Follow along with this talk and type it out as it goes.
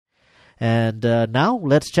And now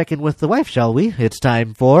let's check in with the wife, shall we? It's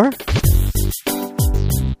time for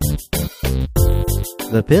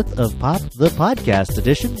The Pith of Pop, the podcast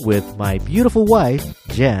edition with my beautiful wife,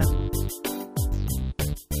 Jen.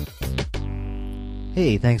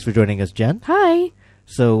 Hey, thanks for joining us, Jen. Hi.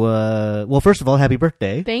 So, well, first of all, happy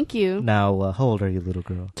birthday. Thank you. Now, how old are you, little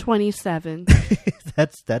girl? 27.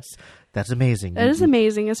 That's amazing. That is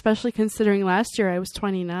amazing, especially considering last year I was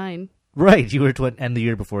 29. Right, you were and the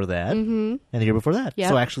year before that, Mm-hmm. and the year before that. Yep.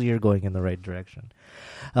 So actually, you're going in the right direction.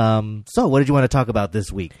 So, what did you want to talk about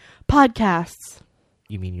this week? Podcasts.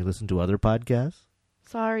 You mean you listen to other podcasts?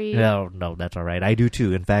 Sorry. No, that's all right. I do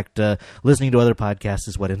too. In fact, listening to other podcasts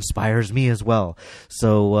is what inspires me as well.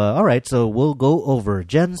 So, all right. So we'll go over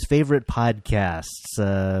Jen's favorite podcasts.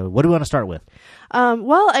 What do we want to start with?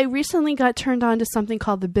 Well, I recently got turned on to something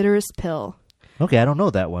called The Bitterest Pill. Okay, I don't know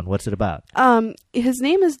that one. What's it about? His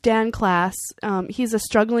name is Dan Class. He's a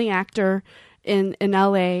struggling actor in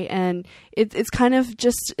LA, and it's kind of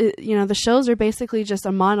just, the shows are basically just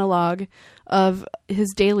a monologue of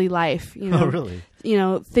his daily life. Oh, really?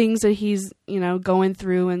 Things that he's, going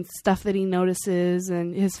through and stuff that he notices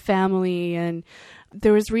and his family. And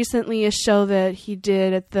there was recently a show that he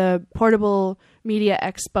did at the Portable Media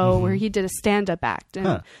Expo where he did a stand-up act,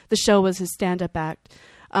 and the show was his stand-up act.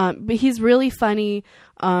 But he's really funny.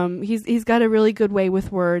 He's got a really good way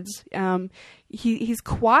with words. He's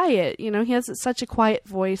quiet, he has such a quiet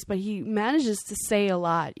voice, but he manages to say a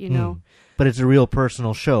lot, But it's a real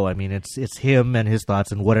personal show. I mean, it's him and his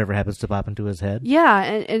thoughts and whatever happens to pop into his head. Yeah,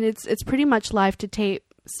 and it's pretty much live to tape.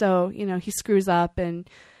 So, he screws up and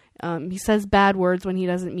he says bad words when he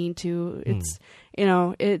doesn't mean to. It's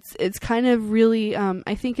it's kind of really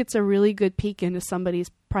I think it's a really good peek into somebody's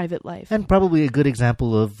private life. And probably a good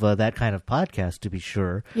example of that kind of podcast, to be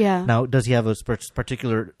sure. Yeah. Now, does he have a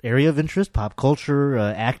particular area of interest? Pop culture,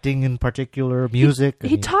 acting in particular, music?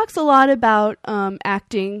 He talks a lot about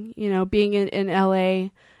acting, being in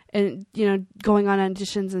LA and, going on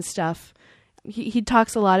auditions and stuff. He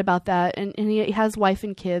talks a lot about that, and he has wife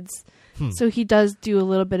and kids. So he does do a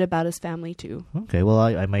little bit about his family, too. Okay, well,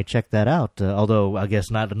 I might check that out. Although, I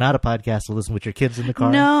guess not a podcast to listen with your kids in the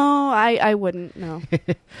car. No, I wouldn't, no.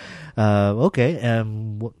 Okay,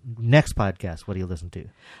 next podcast, what do you listen to?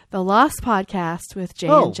 The Lost Podcast with Jay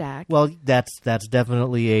and Jack. Well, that's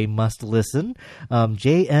definitely a must-listen.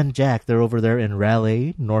 Jay and Jack, they're over there in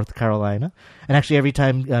Raleigh, North Carolina. And actually, every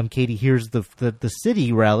time Katie hears the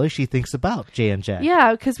city Raleigh, she thinks about Jay and Jack.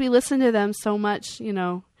 Yeah, because we listen to them so much,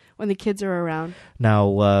 when the kids are around.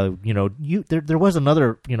 Now, there was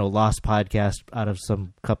another, Lost podcast out of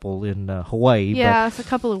some couple in Hawaii. Yeah, it's a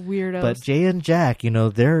couple of weirdos. But Jay and Jack,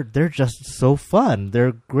 they're just so fun.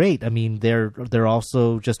 They're great. I mean, they're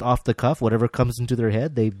also just off the cuff. Whatever comes into their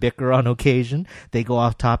head, they bicker on occasion. They go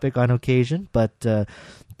off topic on occasion. But the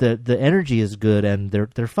energy is good, and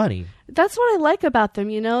they're funny. That's what I like about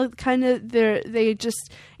them. Kind of they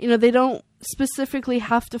just they don't specifically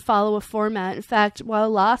have to follow a format. In fact, while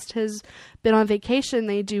Lost has been on vacation,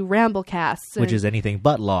 they do Ramblecasts, which is anything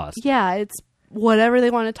but Lost. Yeah, it's whatever they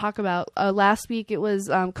want to talk about. Last week it was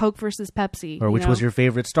Coke versus Pepsi, or which was your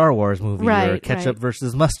favorite Star Wars movie, right, or ketchup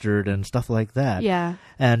versus mustard, and stuff like that. Yeah,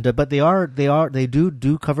 and but they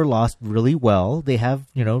do cover Lost really well. They have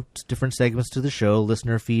different segments to the show,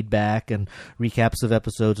 listener feedback, and recaps of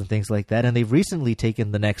episodes and things like that. And they've recently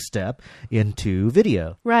taken the next step into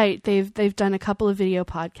video. Right, they've done a couple of video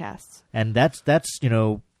podcasts, and that's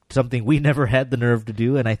something we never had the nerve to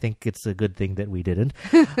do, and I think it's a good thing that we didn't.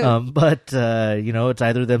 But it's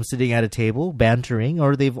either them sitting at a table bantering,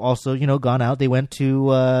 or they've also gone out. They went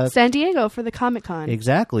to San Diego for the Comic-Con.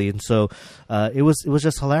 Exactly, and so it was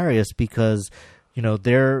just hilarious because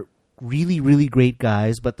they're really, really great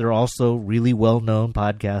guys, but they're also really well-known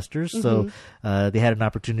podcasters. Mm-hmm. So they had an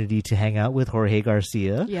opportunity to hang out with Jorge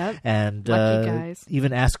Garcia, and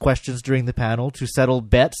even ask questions during the panel to settle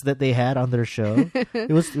bets that they had on their show.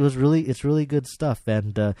 It's really good stuff.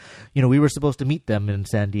 And we were supposed to meet them in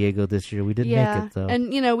San Diego this year. We didn't make it though. And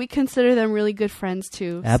we consider them really good friends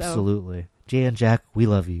too. Absolutely, so. Jay and Jack, we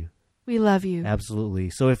love you. We love you. Absolutely.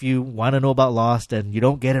 So if you want to know about Lost and you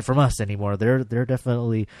don't get it from us anymore, they're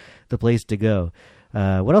definitely the place to go.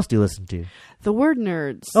 What else do you listen to? The Word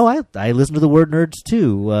Nerds. Oh, I listen to the Word Nerds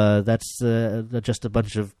too. That's just a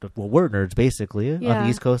bunch of Word Nerds basically on the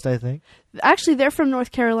East Coast, I think. Actually, they're from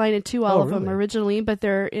North Carolina too, all of really? them originally, but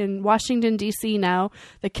they're in Washington, D.C. now,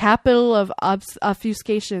 the capital of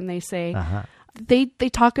obfuscation, they say. Uh-huh. They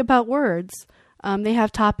talk about words. They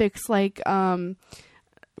have topics like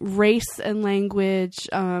race and language,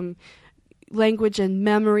 language and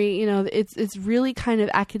memory. It's really kind of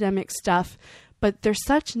academic stuff, but they're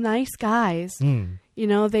such nice guys. Mm. You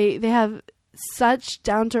know, they have such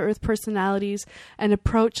down-to-earth personalities and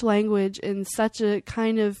approach language in such a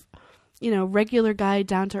kind of, you know, regular guy,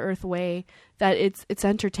 down-to-earth way that it's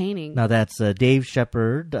entertaining. Now that's Dave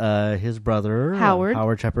Shepard, his brother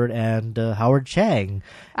Howard Shepard, and Howard Chang.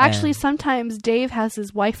 Actually, sometimes Dave has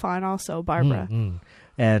his wife on also, Barbara. Mm-hmm.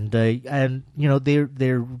 And you know,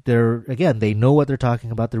 they're again, they know what they're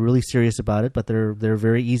talking about. They're really serious about it, but they're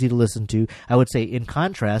very easy to listen to. I would say, in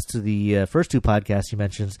contrast to the first two podcasts you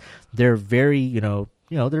mentioned, they're very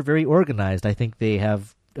they're very organized. I think they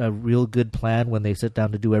have a real good plan when they sit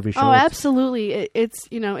down to do every show. Oh, absolutely.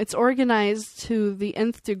 It's organized to the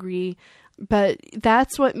nth degree, but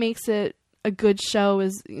that's what makes it a good show.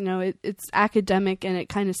 Is, you know, it's academic and it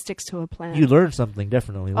kind of sticks to a plan. You learn something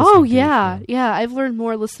definitely. Oh yeah, yeah. I've learned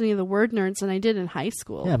more listening to the Word Nerds than I did in high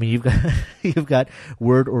school. Yeah, I mean, you've got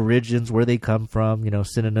word origins, where they come from, you know,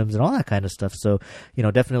 synonyms and all that kind of stuff. So, you know,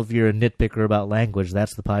 definitely if you're a nitpicker about language,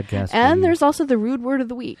 that's the podcast. And there's also the rude word of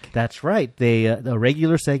the week. That's right. They a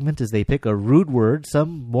regular segment is they pick a rude word,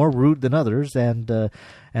 some more rude than others, and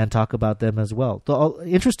talk about them as well. So,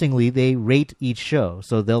 interestingly, they rate each show,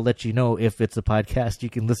 so they'll let you know if it's a podcast you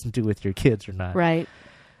can listen to with your kids or not. Right.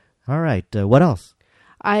 All right. What else?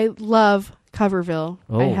 I love Coverville.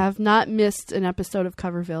 Oh. I have not missed an episode of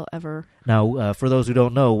Coverville ever. Now, for those who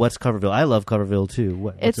don't know, what's Coverville? I love Coverville, too.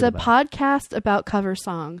 What's it's it a about? podcast about cover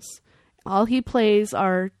songs. All he plays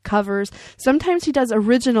are covers. Sometimes he does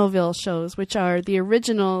Originalville shows, which are the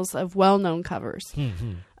originals of well-known covers.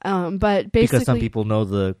 Mm-hmm. But basically, because some people know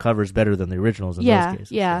the covers better than the originals in those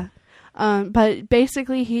cases. Yeah. But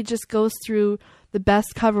basically, he just goes through the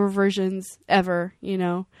best cover versions ever, you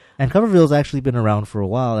know. And Coverville's actually been around for a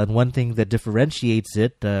while, and one thing that differentiates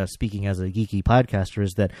it, speaking as a geeky podcaster,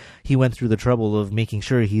 is that he went through the trouble of making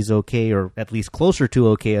sure he's okay, or at least closer to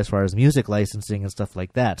okay, as far as music licensing and stuff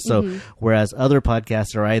like that. So, whereas other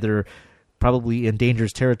podcasts are either probably in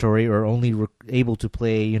dangerous territory or only able to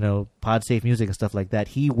play, you know, pod-safe music and stuff like that,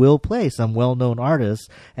 he will play some well-known artists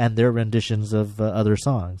and their renditions of other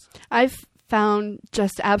songs. I've found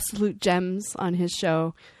just absolute gems on his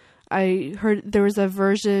show. I heard there was a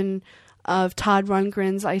version of Todd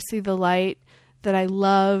Rundgren's I See the Light that I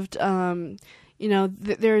loved. You know,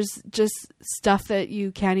 there's just stuff that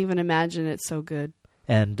you can't even imagine. It's so good.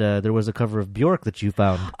 And there was a cover of Bjork that you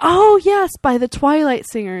found. Oh, yes, by the Twilight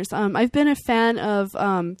Singers. I've been a fan of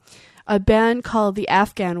a band called the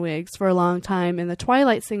Afghan Wigs for a long time, and the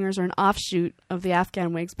Twilight Singers are an offshoot of the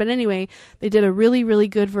Afghan Wigs. But anyway, they did a really, really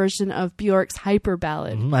good version of Bjork's Hyper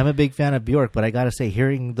Ballad. I'm a big fan of Bjork, but I got to say,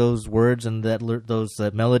 hearing those words and those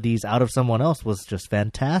melodies out of someone else was just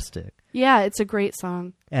fantastic. Yeah, it's a great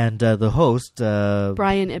song. And the host, Brian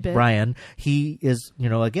Ibbett. He is, you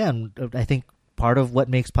know, again, I think part of what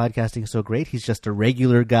makes podcasting so great. He's just a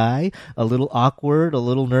regular guy, a little awkward, a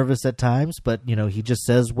little nervous at times, but, you know, he just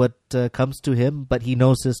says what comes to him, but he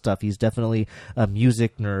knows his stuff. He's definitely a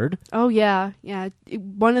music nerd. Oh, yeah. Yeah.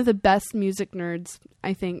 One of the best music nerds,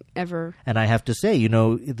 I think, ever. And I have to say, you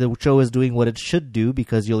know, the show is doing what it should do,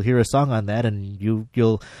 because you'll hear a song on that and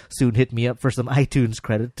you'll soon hit me up for some iTunes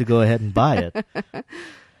credit to go ahead and buy it.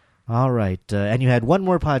 All right. And you had one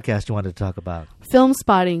more podcast you wanted to talk about. Film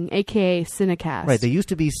Spotting, a.k.a. Cinecast. Right. They used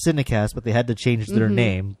to be Cinecast, but they had to change their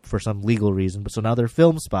name for some legal reason. So now they're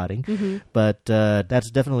Film Spotting. But that's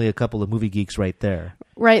definitely a couple of movie geeks right there.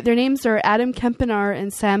 Right. Their names are Adam Kempenaar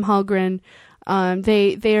and Sam Hallgren.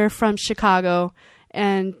 They are from Chicago,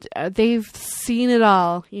 and they've seen it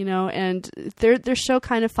all, you know, and their show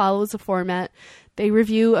kind of follows a format. They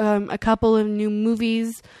review a couple of new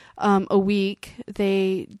movies a week.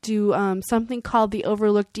 They do something called the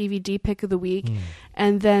Overlooked DVD Pick of the Week,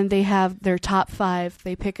 and then they have their top 5.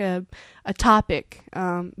 They pick a topic,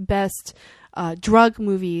 best drug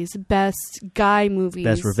movies, best guy movies,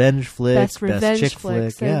 best revenge flicks, best chick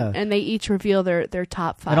flicks, flick, yeah. And they each reveal their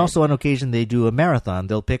top 5. And also on occasion they do a marathon.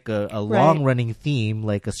 They'll pick a long-running theme,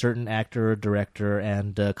 like a certain actor or director,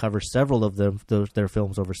 and cover several of their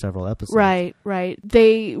films over several episodes. Right.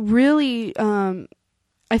 They really...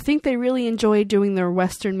 I think they really enjoyed doing their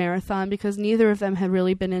Western marathon, because neither of them had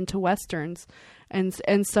really been into Westerns.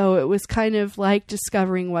 And so it was kind of like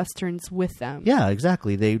discovering Westerns with them. Yeah,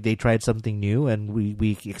 exactly. They tried something new, and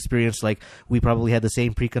we experienced, like, we probably had the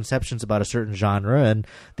same preconceptions about a certain genre, and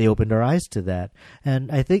they opened our eyes to that. And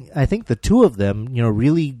I think the two of them, you know,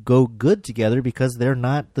 really go good together, because they're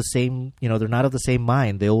not the same, you know, they're not of the same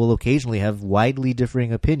mind. They will occasionally have widely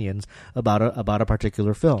differing opinions about a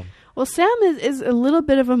particular film. Well, Sam is a little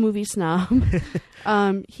bit of a movie snob.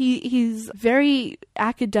 He's very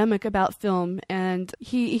academic about film, and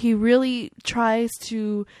he really tries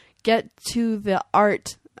to get to the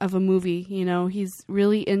art of a movie. You know, he's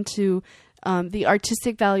really into the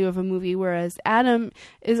artistic value of a movie, whereas Adam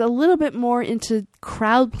is a little bit more into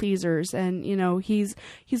crowd pleasers, and you know, he's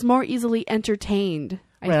more easily entertained.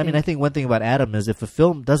 I think one thing about Adam is if a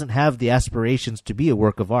film doesn't have the aspirations to be a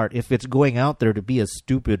work of art, if it's going out there to be a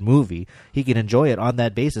stupid movie, he can enjoy it on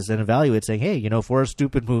that basis and evaluate, saying, hey, you know, for a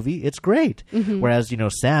stupid movie, it's great. Whereas, you know,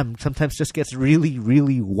 Sam sometimes just gets really,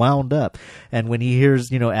 really wound up. And when he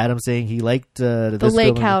hears, you know, Adam saying he liked the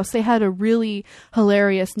Lake House, they had a really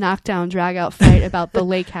hilarious knockdown drag-out fight about the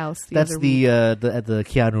Lake House. That's the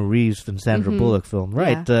Keanu Reeves and Sandra Bullock film,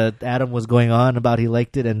 right? Yeah. Adam was going on about he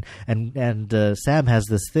liked it, and Sam has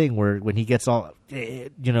this thing where when he gets all,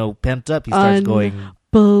 you know, pent up, he starts going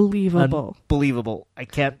unbelievable. I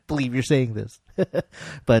can't believe you're saying this.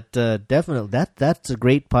 But definitely, that's a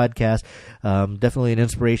great podcast. Definitely an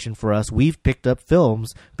inspiration for us. We've picked up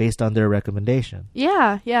films based on their recommendation.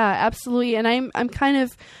 Yeah, absolutely. And I'm kind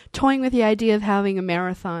of toying with the idea of having a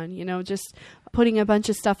marathon. You know, just putting a bunch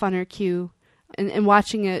of stuff on our queue and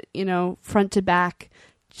watching it, you know, front to back,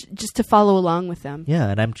 just to follow along with them. Yeah,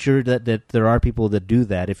 and I'm sure that there are people that do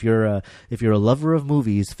that. If you're a lover of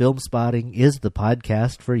movies, Film Spotting is the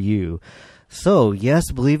podcast for you. So, yes,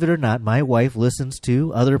 believe it or not, my wife listens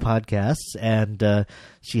to other podcasts, and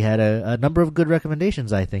she had a number of good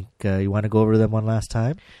recommendations, I think. You want to go over them one last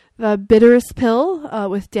time? The Bitterest Pill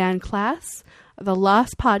with Dan Klass, The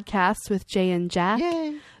Lost Podcast with Jay and Jack,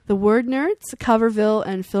 Yay. The Word Nerds, Coverville,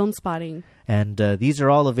 and Film Spotting. And these are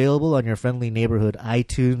all available on your friendly neighborhood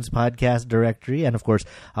iTunes podcast directory. And, of course,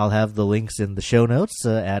 I'll have the links in the show notes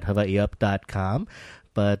at hawaiiup.com.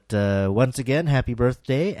 But once again, happy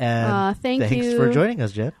birthday. And thanks for joining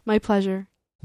us, Jen. My pleasure.